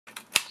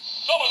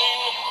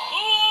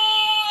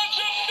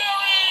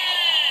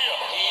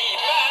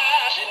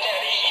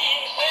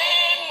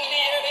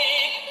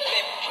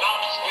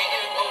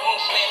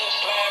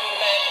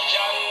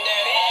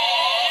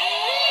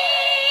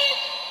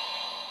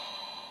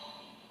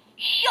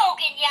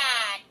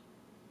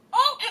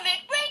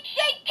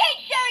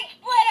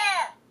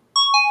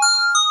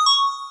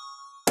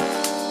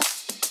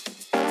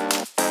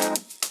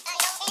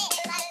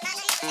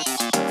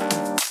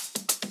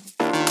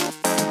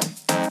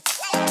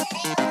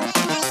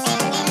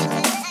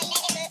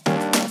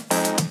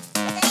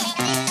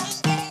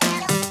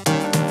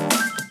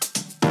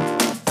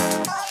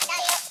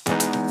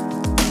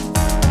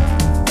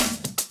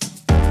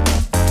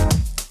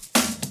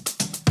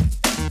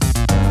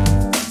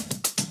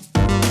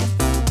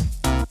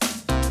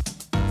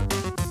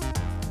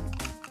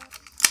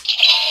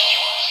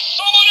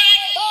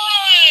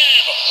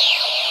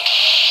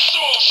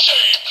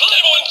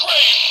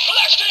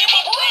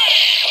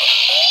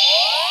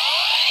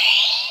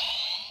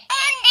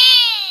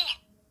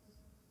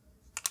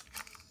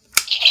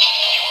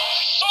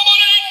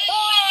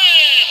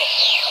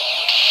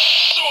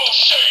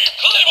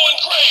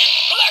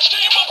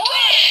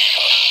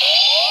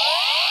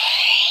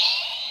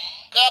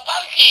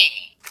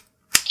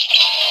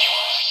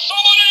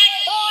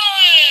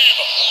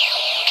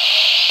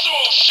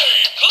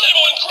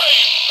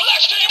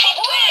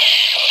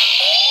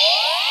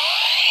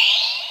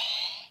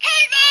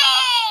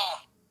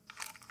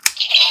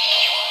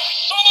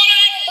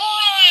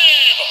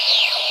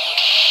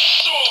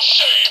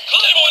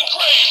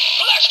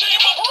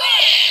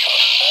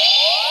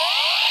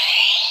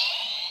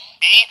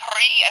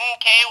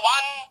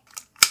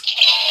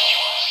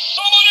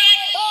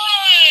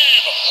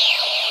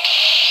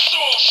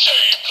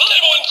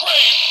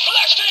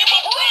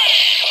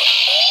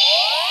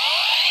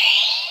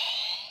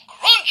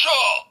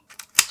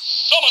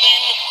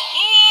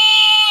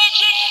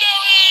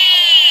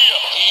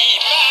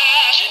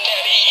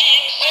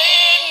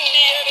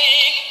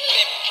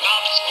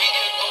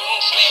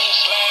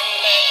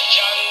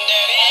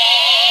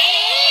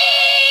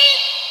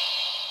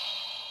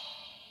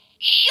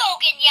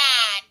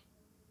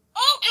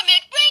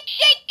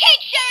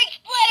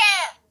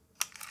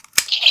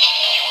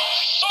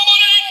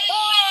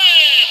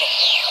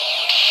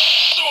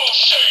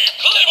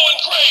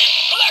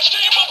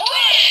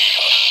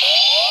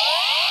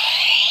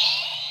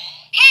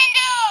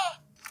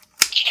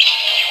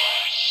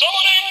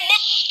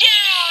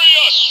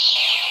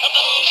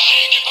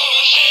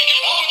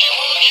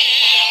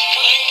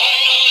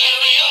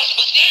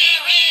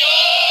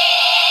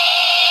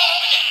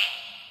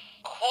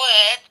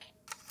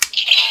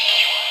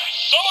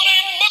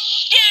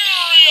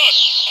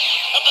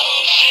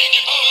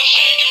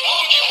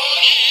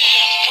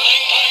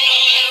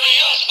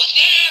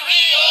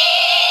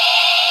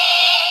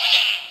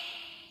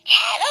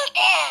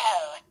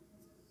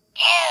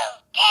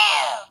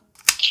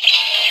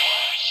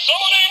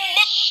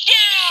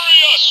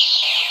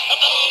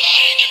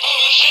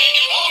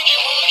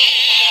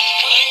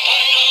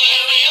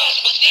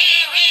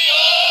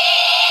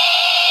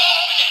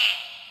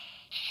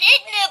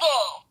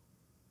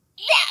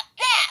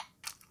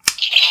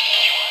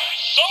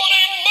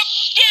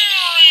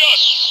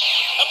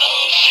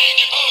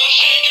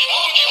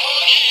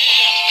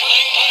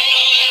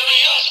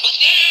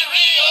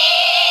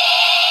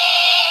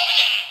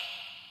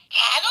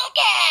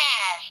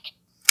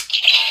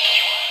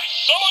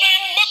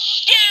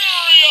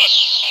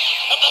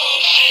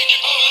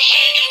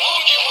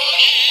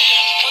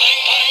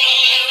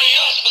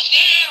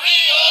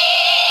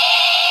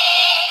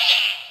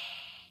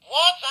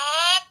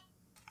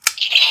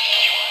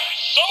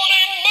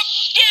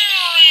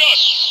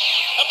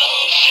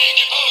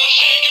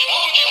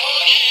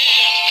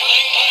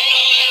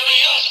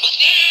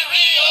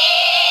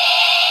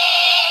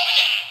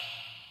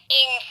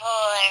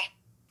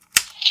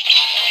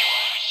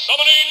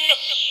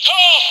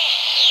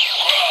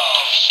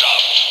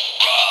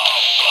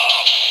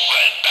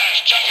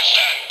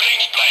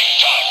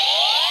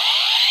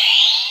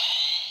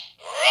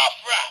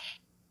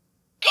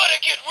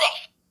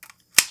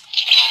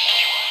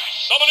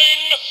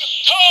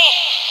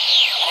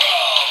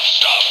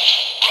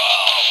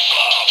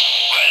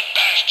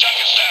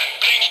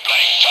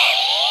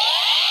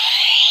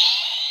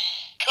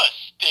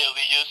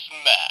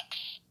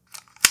Max.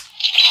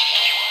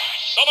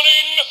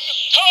 Summoning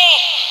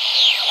Top!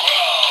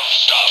 Rough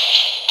stuff,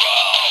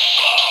 rough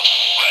glove,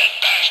 red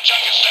bash,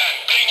 Jungistan,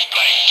 bling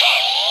bling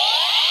top.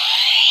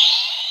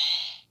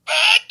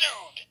 Bad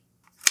dude.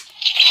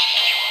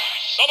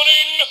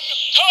 Summoning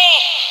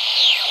Top!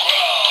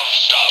 Rough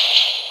stuff,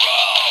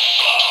 rough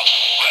glove,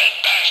 red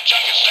bash,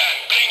 Jungistan,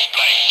 bling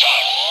bling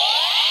top.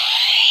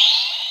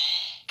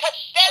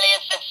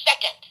 Castellius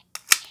II.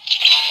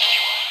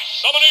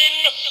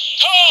 Summoning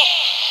Top!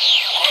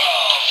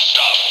 Rough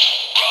stuff,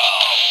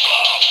 rough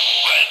glove,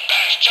 red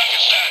bash,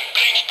 Jungistan,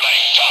 bling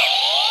bling top.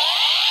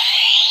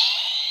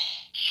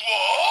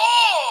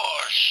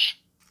 Swoosh!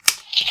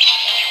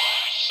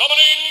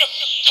 Summoning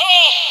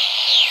Top!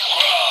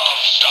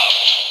 Rough stuff,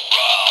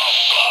 rough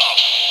glove,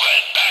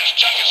 red bash,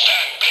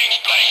 Jungistan, bling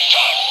bling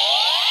top.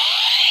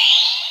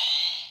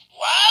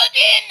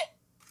 Walden!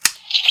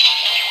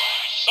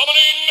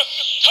 Summoning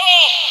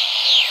Top!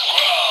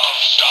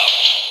 Rough stuff,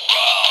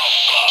 rough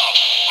glove,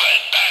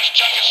 red bash,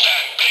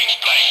 Jungistan, bling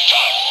bling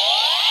top.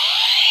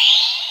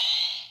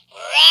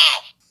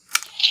 Rough!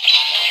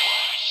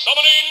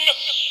 Summoning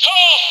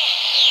Top!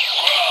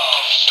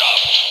 Rough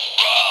stuff,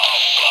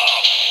 rough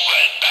glove,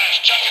 red bash,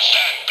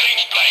 Jungistan,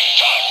 bling bling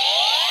top.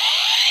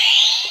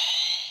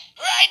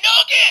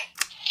 Rhinogan!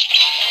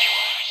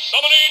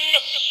 Summoning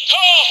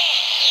Top!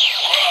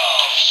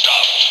 Rough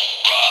stuff,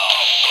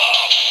 rough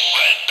glove,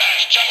 red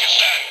bash,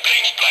 Jungistan,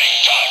 bling bling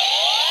top.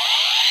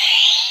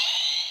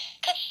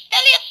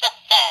 Castellius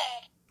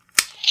III.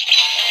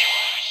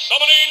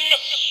 Summoning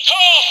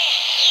Top!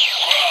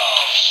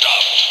 Rough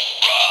stuff,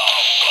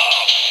 rough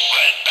glove,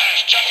 red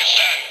bash,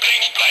 Jungistan,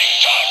 bling bling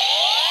top.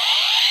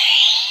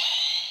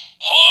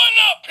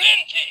 Horna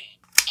Plenty.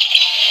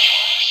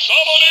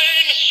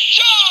 Summoning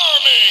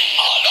Charming.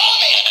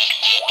 Alarming.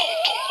 Boom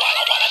boom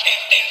walla walla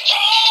dance dance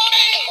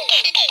charming.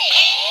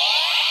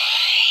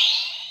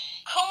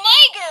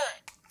 Komiger.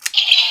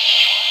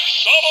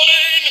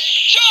 Summoning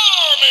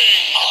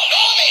Charming.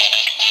 Alarming.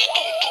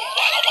 Boom boom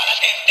walla walla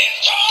dance dance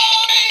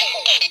charming.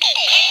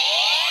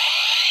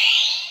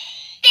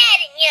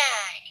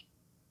 Daddy-yan.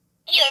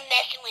 You're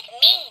messing with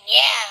me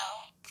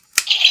now.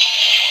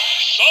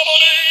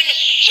 Summoning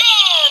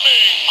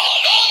Charming.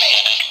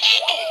 Alarming.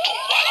 Boom boom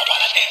walla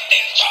walla dance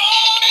dance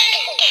charming.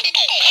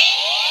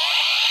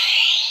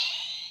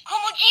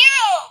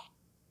 Homojiro.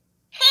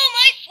 Oh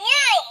my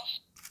swirls.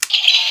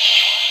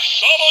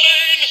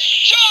 Summoning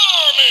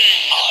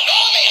Charming.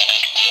 Alarming.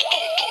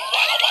 Boom boom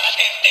walla walla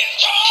dance dance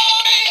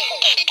charming.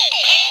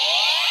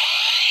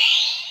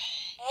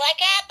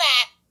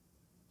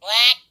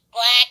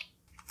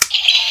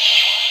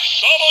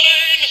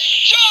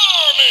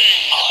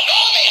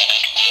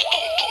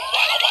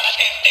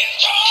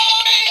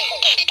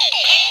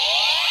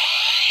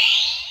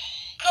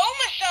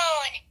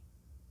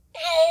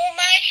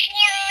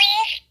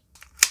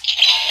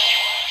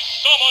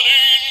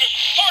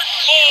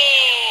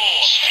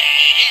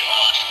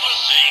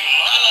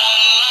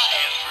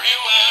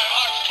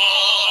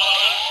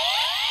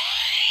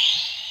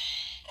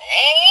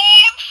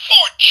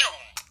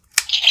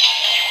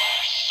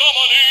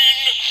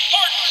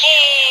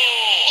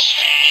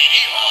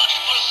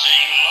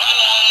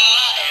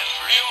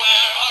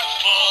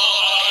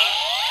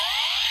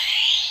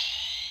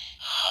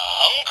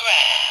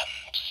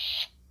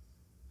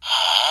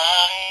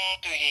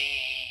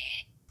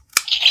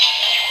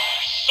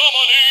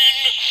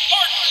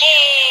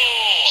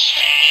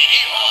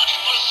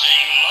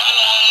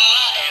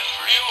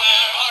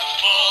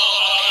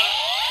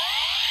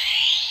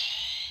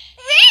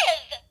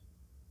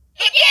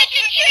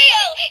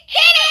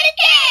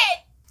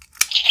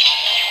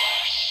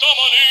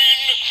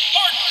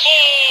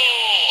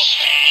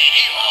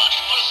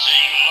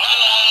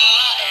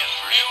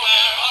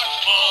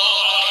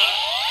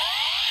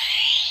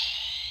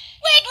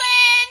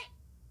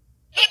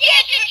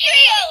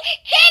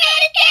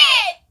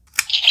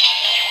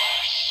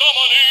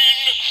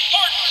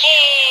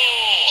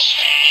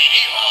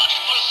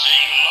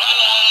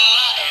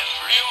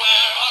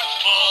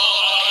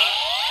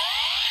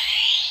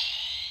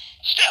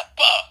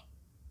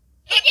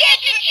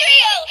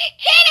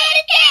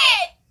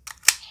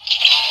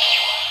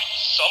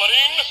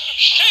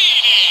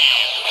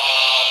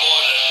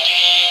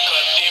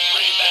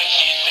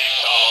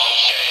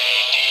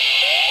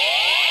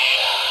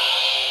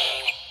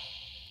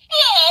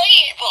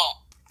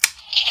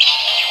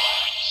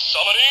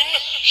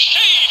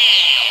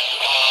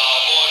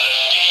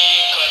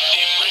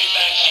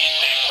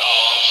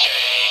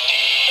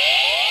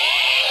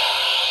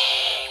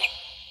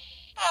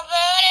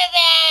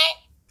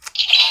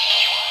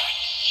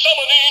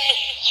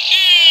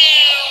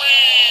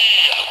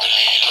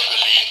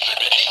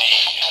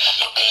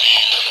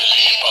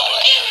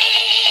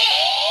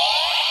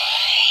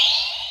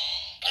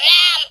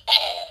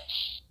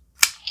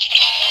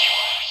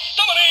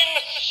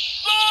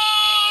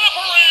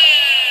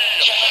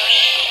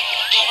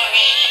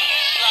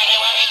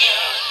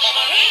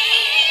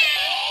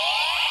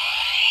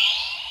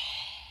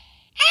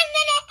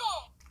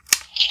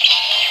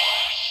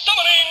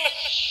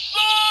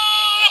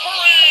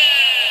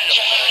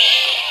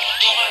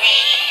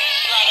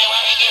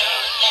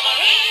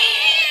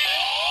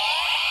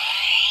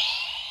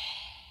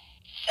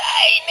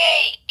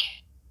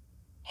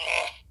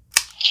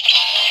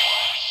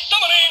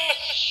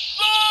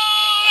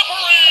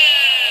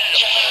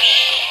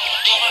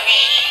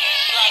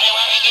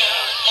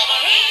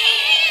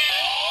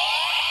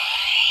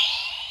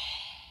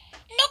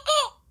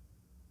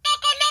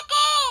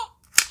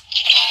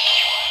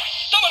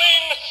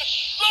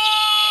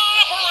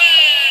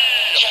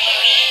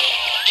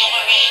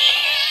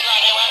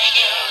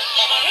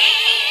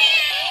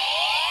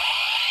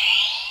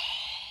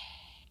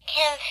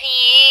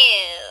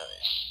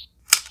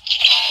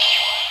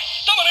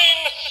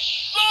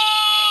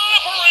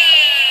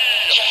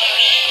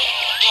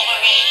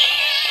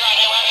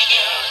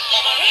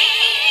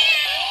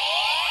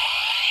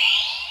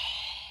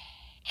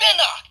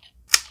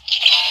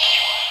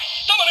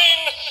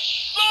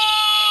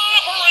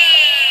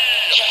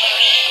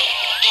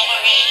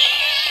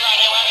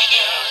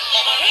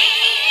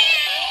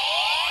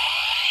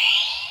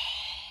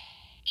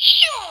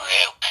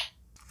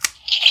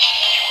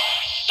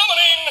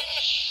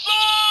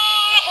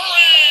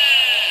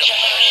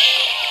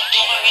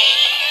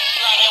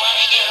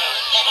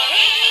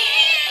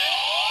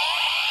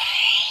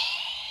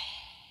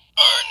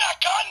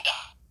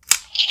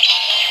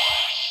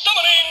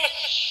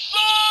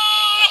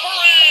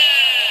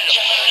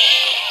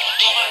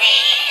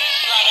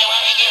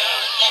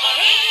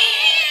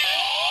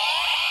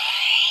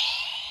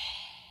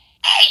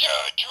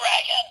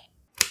 dragon.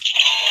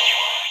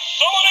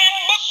 Summoning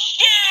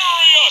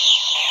Mysterious.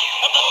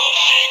 Boom,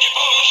 shake it,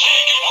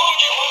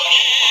 woogie,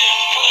 woogie.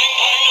 Clang,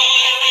 clang,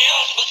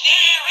 delirious,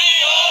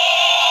 mysterious.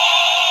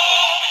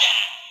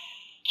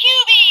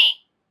 QB.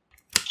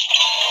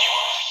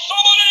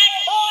 Summoning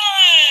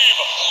Brave.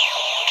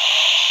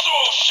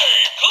 Smooth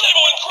shave,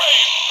 label and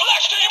crave.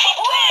 Black team of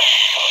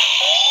Brave.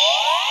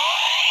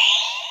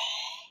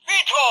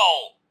 Retro.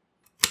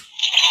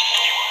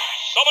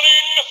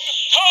 Summoning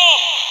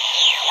Tough.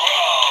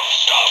 Rough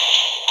stuff.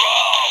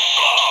 Rough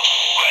glove.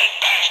 Red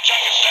bash,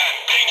 jacket stand,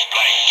 bling,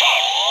 blank,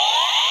 tough.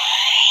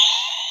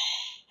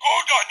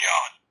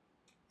 Shogunyan.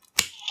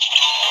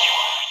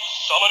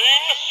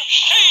 Summoning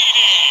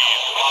Shady.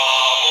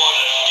 Raw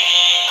water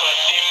tea, cut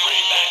the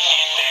free man,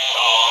 she's big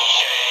song,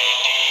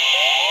 Shady.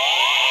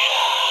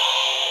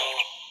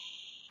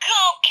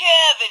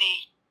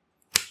 Concavity.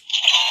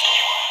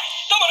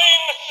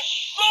 Summoning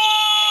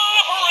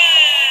Slippery.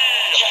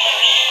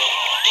 Jimmery,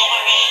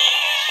 Gimmery,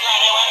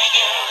 Slimy Waggy,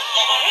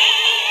 Gimmery.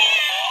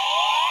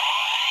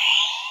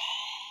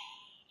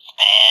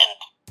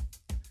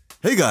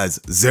 Hey guys,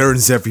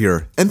 ZeronXepher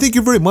here, and thank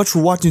you very much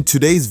for watching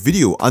today's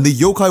video on the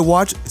Yo-Kai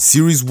Watch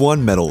Series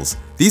 1 medals.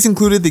 These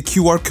included the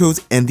QR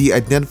codes and the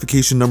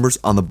identification numbers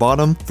on the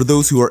bottom for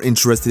those who are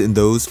interested in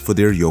those for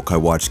their Yo-Kai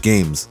Watch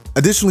games.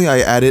 Additionally, I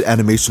added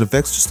animation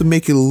effects just to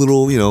make it a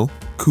little,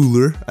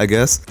 cooler, I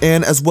guess,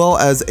 and as well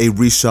as a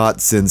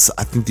reshot since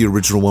I think the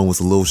original one was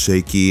a little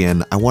shaky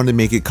and I wanted to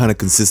make it kind of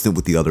consistent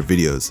with the other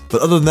videos.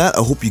 But other than that,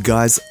 I hope you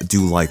guys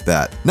do like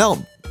that.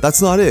 Now,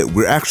 that's not it.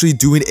 We're actually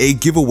doing a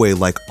giveaway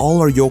like all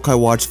our Yo-Kai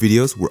Watch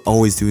videos. We're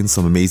always doing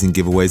some amazing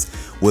giveaways.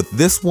 With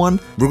this one,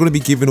 we're going to be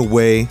giving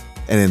away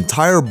an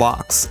entire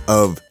box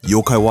of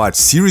Yo-Kai Watch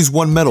Series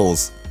 1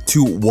 medals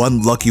to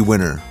one lucky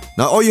winner.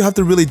 Now all you have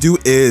to really do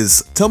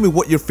is tell me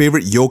what your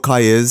favorite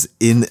yokai is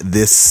in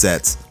this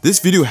set. This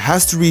video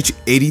has to reach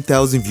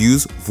 80,000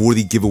 views for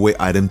the giveaway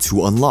item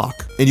to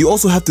unlock. And you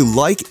also have to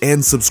like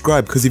and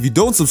subscribe, because if you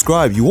don't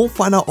subscribe, you won't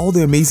find out all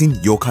the amazing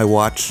Yo-Kai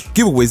Watch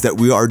giveaways that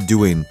we are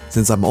doing,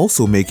 since I'm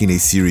also making a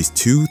Series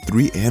 2,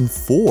 3, and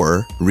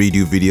 4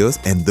 redo videos,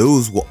 and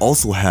those will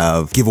also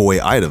have giveaway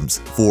items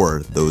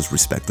for those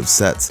respective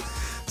sets.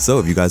 So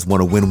if you guys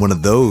want to win one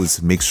of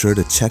those, make sure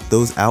to check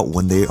those out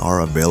when they are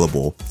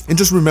available. And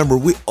just remember,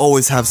 we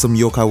always have some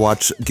Yo-Kai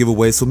Watch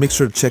giveaways, so make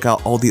sure to check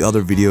out all the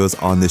other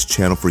videos on this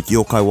channel for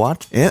Yo-Kai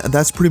Watch. And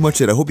that's pretty much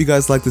it. I hope you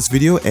guys like this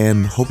video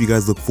and hope you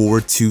guys look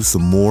forward to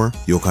some more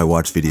Yo-Kai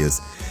Watch videos.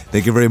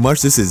 Thank you very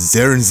much. This is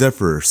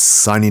ZeronXepher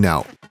signing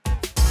out.